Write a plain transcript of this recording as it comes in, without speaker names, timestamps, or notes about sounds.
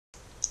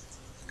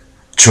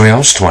Choi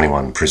House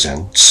 21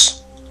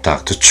 presents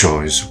Dr.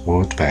 Choi's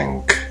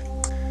WordBank,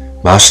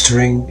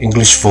 mastering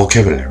English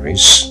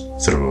vocabularies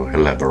through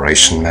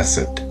Elaboration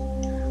Method,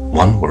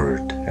 one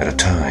word at a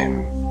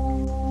time.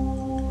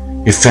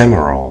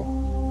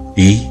 Ephemeral,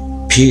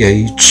 E-P-H-E-M-E-R-A-L,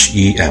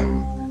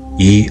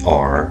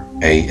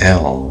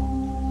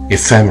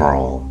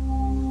 ephemeral.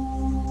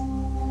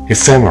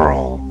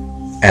 Ephemeral,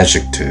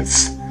 adjective,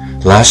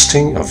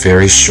 lasting a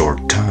very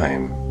short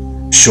time,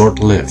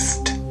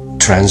 short-lived,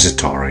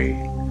 transitory,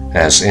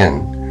 as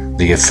in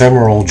the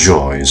ephemeral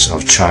joys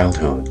of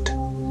childhood.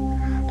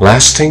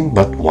 Lasting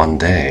but one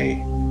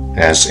day,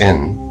 as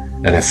in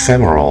an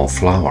ephemeral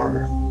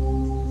flower.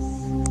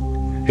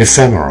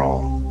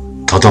 Ephemeral,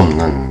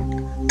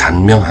 덧없는,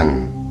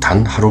 단명한,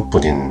 단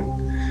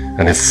하루뿐인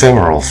an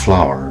ephemeral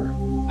flower,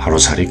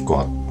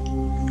 하루살이꽃.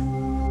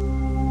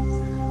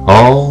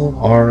 All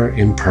are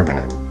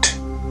impermanent,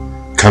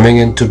 coming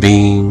into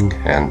being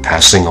and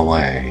passing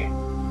away.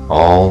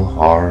 All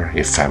are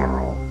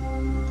ephemeral.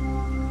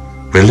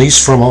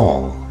 Release from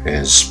all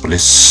is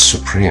bliss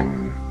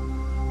supreme.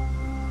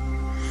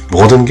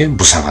 모든 게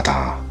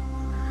무상하다.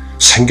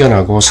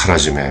 생겨나고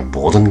사라짐에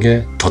모든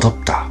게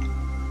덧없다.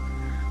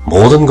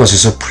 모든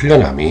것에서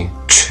풀려남이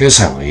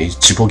최상의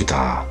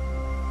지복이다.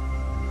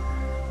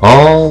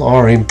 All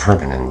are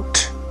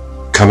impermanent,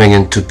 coming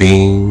into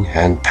being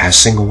and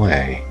passing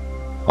away.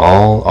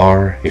 All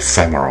are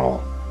ephemeral.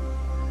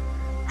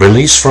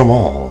 Release from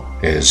all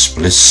is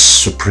bliss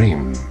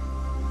supreme.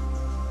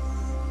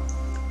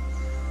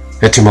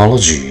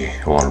 Etymology,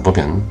 원을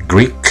보면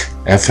Greek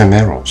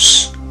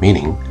ephemeros,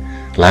 meaning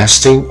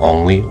lasting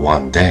only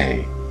one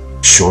day,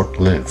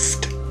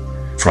 short-lived,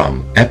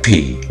 from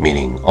epi,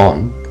 meaning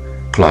on,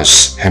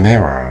 plus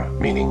hemera,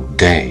 meaning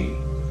day.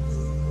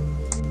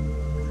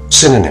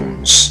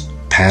 Synonyms,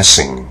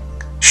 passing,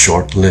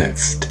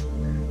 short-lived,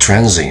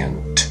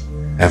 transient,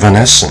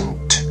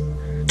 evanescent,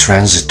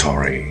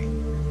 transitory,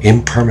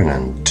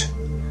 impermanent,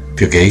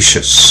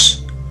 fugacious,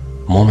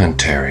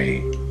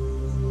 momentary.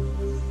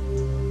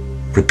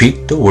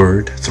 Repeat the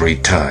word 3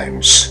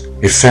 times.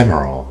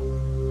 Ephemeral,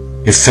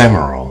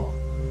 ephemeral,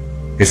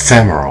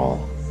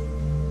 ephemeral.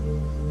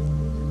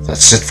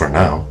 That's it for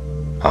now.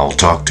 I'll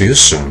talk to you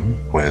soon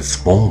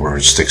with more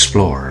words to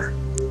explore.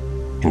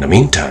 In the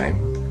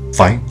meantime,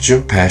 find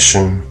your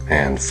passion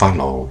and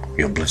follow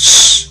your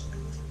bliss.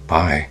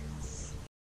 Bye.